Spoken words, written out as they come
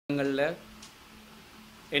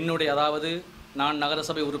என்னுடைய அதாவது நான்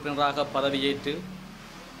நகரசபை உறுப்பினராக பதவியேற்று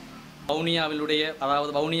வவுனியாவினுடைய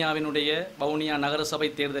வவுனியா நகரசபை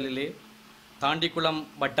தேர்தலிலே தாண்டிக்குளம்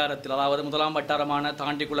வட்டாரத்தில் அதாவது முதலாம் வட்டாரமான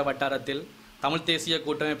தாண்டிக்குள வட்டாரத்தில் தமிழ் தேசிய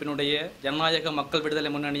கூட்டமைப்பினுடைய ஜனநாயக மக்கள் விடுதலை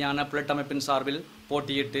முன்னணியான புலட்டமைப்பின் சார்பில்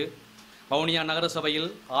போட்டியிட்டு வவுனியா நகரசபையில்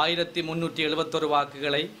 1371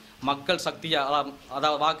 வாக்குகளை மக்கள் சக்தியாக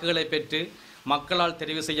அதாவது வாக்குகளை பெற்று மக்களால்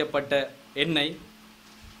தெரிவு செய்யப்பட்ட என்னை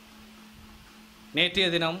நேற்றைய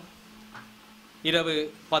தினம் இரவு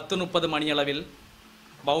 10:30 மணியளவில்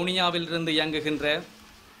வவுனியாவிலிருந்து இயங்குகின்ற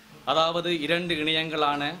அதாவது 2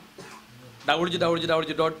 இணையங்களான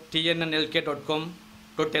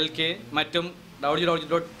www.tnnlk.com.lk மற்றும்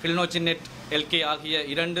www.kilnochinet.lk ஆகிய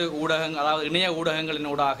 2 ஊடகங்கள் அதாவது இணைய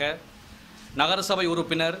ஊடகங்களினூடாக நகரசபை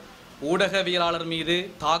உறுப்பினர் ஊடகவியலாளர் மீது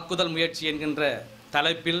தாக்குதல் முயற்சி என்கின்ற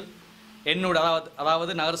தலைப்பில்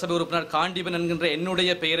அதாவது நகரசபை உறுப்பினர் காண்டீபன் என்கின்ற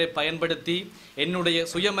என்னுடைய பெயரை பயன்படுத்தி என்னுடைய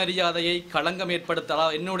சுயமரியாதையை களங்கம்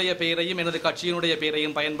அதாவது என்னுடைய பெயரையும் எனது கட்சியினுடைய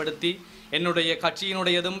பெயரையும் பயன்படுத்தி என்னுடைய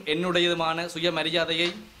கட்சியினுடையதும் என்னுடையதுமான சுயமரியாதையை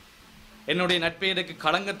என்னுடைய நட்பெயருக்கு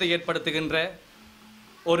களங்கத்தை ஏற்படுத்துகின்ற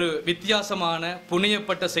ஒரு வித்தியாசமான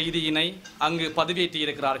புனையப்பட்ட செய்தியினை அங்கு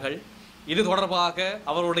பதிவேற்றியிருக்கிறார்கள். இது தொடர்பாக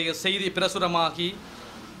அவருடைய செய்தி பிரசுரமாகி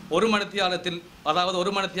ஒரு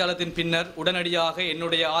மணித்தியாலத்தின் பின்னர் உடனடியாக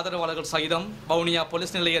என்னுடைய ஆதரவாளர்கள் சகிதம் வவுனியா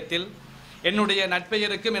போலீஸ் நிலையத்தில் என்னுடைய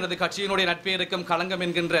நட்பெயருக்கும் எனது கட்சியினுடைய நட்பெயருக்கும் களங்கம்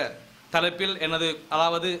என்கின்ற தலைப்பில் எனது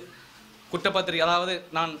குற்றப்பத்திரிகை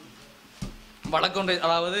நான் வழக்கொன்றை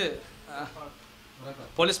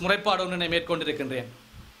போலீஸ் முறைப்பாடு ஒன்றினை மேற்கொண்டிருக்கின்றேன்.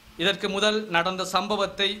 இதற்கு முதல் நடந்த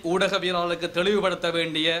சம்பவத்தை ஊடகவியலாளருக்கு தெளிவுபடுத்த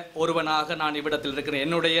வேண்டிய ஒருவனாக நான் இவ்விடத்தில் இருக்கிறேன்.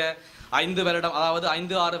 என்னுடைய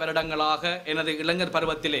 5-6 வருடங்களாக எனது இளைஞர்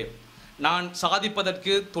பருவத்திலே நான்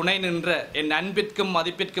சாதிப்பதற்கு துணை நின்ற என் அன்பிற்கும்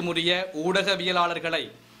மதிப்பிற்கும் உரிய ஊடகவியலாளர்களை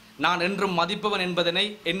நான் என்றும் மதிப்பவன் என்பதனை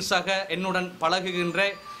என்னுடன் பழகுகின்ற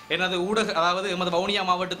எனது எமது வவுனியா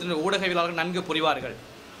மாவட்டத்தின் ஊடகவியலாளர்கள் நன்கு புரிவார்கள்.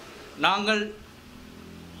 நாங்கள்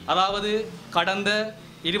கடந்த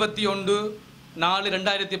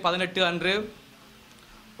 21/4/2018 அன்று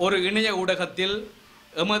ஒரு இணைய ஊடகத்தில்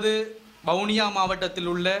எமது வவுனியா மாவட்டத்தில்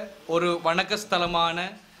உள்ள ஒரு வணக்க ஸ்தலமான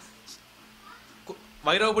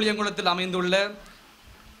வைரோபுளியங்குளத்தில் அமைந்துள்ள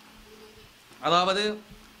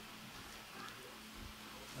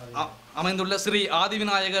ஸ்ரீ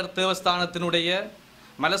ஆதிவிநாயகர் தேவஸ்தானத்தினுடைய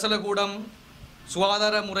மலசலகூடம்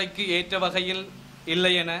சுகாதார முறைக்கு ஏற்ற வகையில்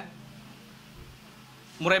இல்லை என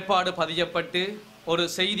முறைப்பாடு பதியப்பட்டு ஒரு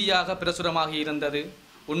செய்தியாக பிரசுரமாகி இருந்தது.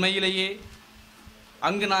 உண்மையிலேயே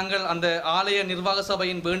அங்கு நாங்கள் அந்த ஆலய நிர்வாக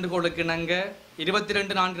சபையின் வேண்டுகோளுக்கு இணங்க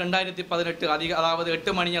 22/4/2018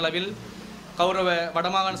 8 மணியளவில் கௌரவ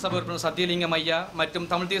வடமாகாண சபை உறுப்பினர் சத்தியலிங்கம் ஐயா மற்றும்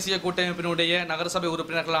தமிழ் தேசிய கூட்டமைப்பினுடைய நகரசபை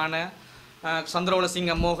உறுப்பினர்களான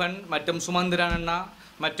சந்திரவலசிங்கம் மோகன் மற்றும் சுமந்திரன் அண்ணா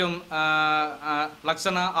மற்றும்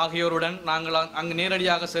லக்ஷனா ஆகியோருடன் நாங்கள் அங்கு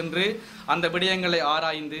நேரடியாக சென்று அந்த விடயங்களை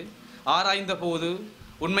ஆராய்ந்த போது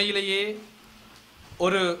உண்மையிலேயே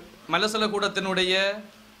ஒரு மலசலகூடத்தினுடைய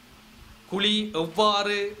குழி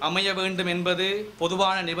எவ்வாறு அமைய வேண்டும் என்பது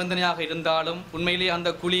பொதுவான நிபந்தனையாக இருந்தாலும் உண்மையிலேயே அந்த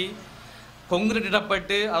குழி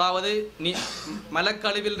கொங்கிரீட்டிடப்பட்டு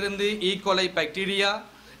மலக்கழிவிலிருந்து ஈகோலை பாக்டீரியா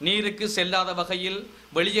நீருக்கு செல்லாத வகையில்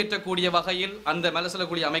வெளியேற்றக்கூடிய வகையில் அந்த மலசல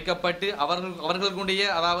குழி அமைக்கப்பட்டு அவர்களுடைய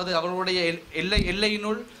அவர்களுடைய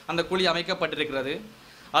எல்லையினுள் அந்த குழி அமைக்கப்பட்டிருக்கிறது.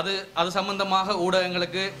 அது சம்பந்தமாக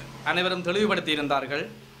ஊடகங்களுக்கு அனைவரும் தெளிவுபடுத்தியிருந்தார்கள்.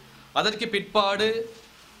 அதற்கு பிற்பாடு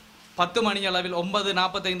 10 மணியளவில்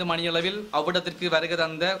 9:45 மணியளவில் அவ்விடத்திற்கு வருகை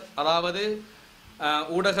தந்த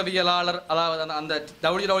ஊடகவியலாளர் அந்த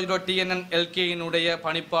www.tnnlk-யினுடைய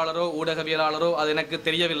பணிப்பாளரோ ஊடகவியலாளரோ அது எனக்கு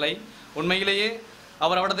தெரியவில்லை. உண்மையிலேயே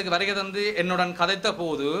அவர் அவ்விடத்துக்கு வருகை தந்து என்னுடன் கதைத்த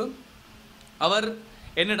போது அவர்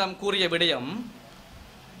என்னிடம் கூறிய விடயம்,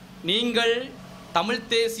 நீங்கள் தமிழ்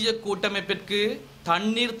தேசிய கூட்டமைப்பிற்கு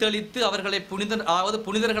தண்ணீர் தெளித்து அவர்களை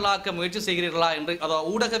புனிதர்களாக்க முயற்சி செய்கிறீர்களா என்று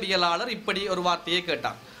ஊடகவியலாளர் இப்படி ஒரு வார்த்தையை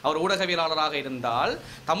கேட்டார். அவர் ஊடகவியலாளராக இருந்தால்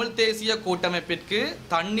தமிழ் தேசிய கூட்டமைப்பிற்கு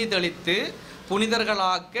தண்ணீர் தெளித்து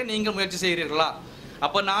புனிதர்களாக்க நீங்கள் முயற்சி செய்கிறீர்களா?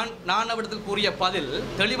 அப்போ நான் அவ்விடத்தில் கூறிய பதில்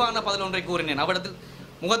தெளிவான பதில் ஒன்றை கூறினேன். அவ்விடத்தில்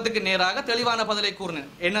முகத்துக்கு நேராக தெளிவான பதிலை கூறினேன்.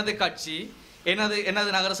 எனது கட்சி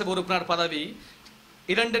எனது நகரசபை உறுப்பினர் பதவி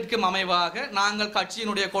இரண்டிற்கும் அமைவாக நாங்கள்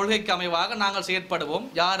கட்சியினுடைய கொள்கைக்கு அமைவாக நாங்கள் செயற்படுவோம்.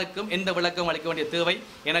 யாருக்கும் எந்த விளக்கம் அளிக்க வேண்டிய தேவை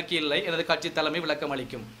எனக்கு இல்லை. எனது கட்சி தலைமை விளக்கம்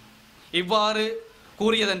அளிக்கும். இவ்வாறு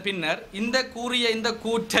கூறியதன் பின்னர் இந்த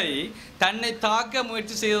கூற்றை தன்னை தாக்க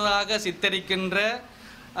முயற்சி செய்ததாக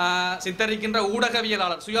சித்தரிக்கின்ற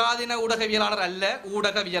ஊடகவியலாளர், சுயாதீன ஊடகவியலாளர் அல்ல,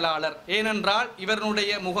 ஊடகவியலாளர். ஏனென்றால்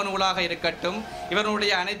இவருடைய முகநூலாக இருக்கட்டும்,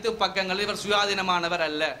 இவருடைய அனைத்து பக்கங்களும் இவர் சுயாதீனமானவர்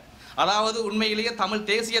அல்ல. அதாவது உண்மையிலேயே தமிழ்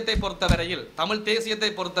தேசியத்தை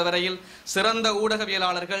பொறுத்தவரையில் சிறந்த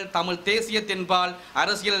ஊடகவியலாளர்கள் தமிழ் தேசியத்தின்பால்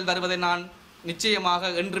அரசியல் வருவதை நான் நிச்சயமாக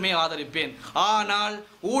என்றுமே ஆதரிப்பேன். ஆனால்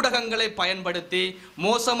ஊடகங்களை பயன்படுத்தி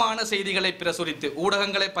மோசமான செய்திகளை பிரசுரித்து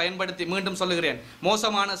மீண்டும் சொல்லுகிறேன்,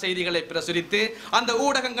 மோசமான செய்திகளை பிரசுரித்து அந்த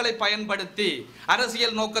ஊடகங்களை பயன்படுத்தி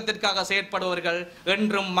அரசியல் நோக்கத்திற்காக செயற்படுபவர்கள்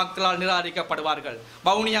என்றும் மக்களால் நிராகரிக்கப்படுவார்கள்.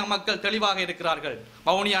 வவுனியா மக்கள் தெளிவாக இருக்கிறார்கள்.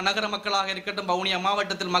 வவுனியா நகர மக்களாக இருக்கட்டும், வவுனியா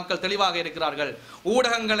மாவட்டத்தில் மக்கள் தெளிவாக இருக்கிறார்கள்.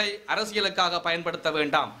 ஊடகங்களை அரசியலுக்காக பயன்படுத்த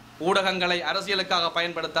வேண்டாம். ஊடகங்களை அரசியலுக்காக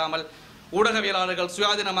பயன்படுத்தாமல் ஊடகவியலாளர்கள்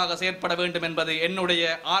சுயாதீனமாக செயற்பட வேண்டும் என்பது என்னுடைய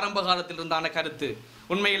ஆரம்ப காலத்தில் இருந்தான கருத்து.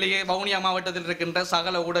 உண்மையிலேயே வவுனியா மாவட்டத்தில் இருக்கின்ற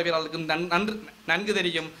சகல ஊடகவியலாளர்களுக்கும் நன்கு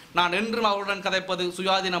தெரியும். நான் என்றும் அவருடன் கதைப்பது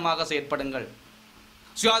சுயாதீனமாக செயற்படுங்கள்.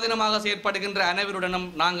 சுயாதீனமாக செயற்படுகின்ற அனைவருடனும்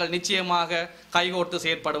நாங்கள் நிச்சயமாக கைகோர்த்து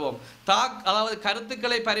செயற்படுவோம். அதாவது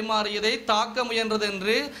கருத்துக்களை பரிமாறியதை தாக்க முயன்றது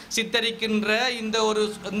என்று சித்தரிக்கின்ற இந்த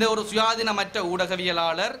ஒரு சுயாதீனமற்ற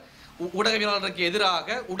ஊடகவியலாளருக்கு எதிராக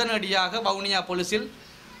உடனடியாக வவுனியா போலீஸில்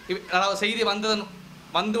அதாவது செய்தி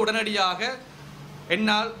வந்து உடனடியாக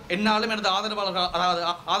என்னாலும் எனது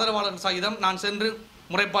ஆதரவாளர்கள் சகிதம் நான் சென்று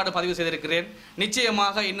முறைப்பாடு பதிவு செய்திருக்கிறேன்.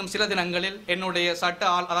 நிச்சயமாக இன்னும் சில தினங்களில் என்னுடைய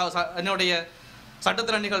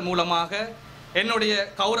சட்டத்திறனிகள் மூலமாக என்னுடைய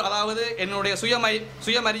என்னுடைய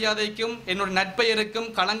சுயமரியாதைக்கும் என்னுடைய நட்பெயருக்கும்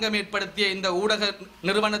களங்கம் ஏற்படுத்திய இந்த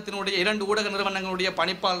இரண்டு ஊடக நிறுவனங்களுடைய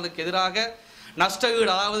பணிப்பாளருக்கு எதிராக நஷ்ட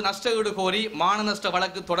ஈடு கோரி மான நஷ்ட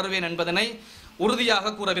வழக்கு தொடர்வேன் என்பதனை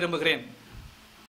உறுதியாக கூற விரும்புகிறேன்.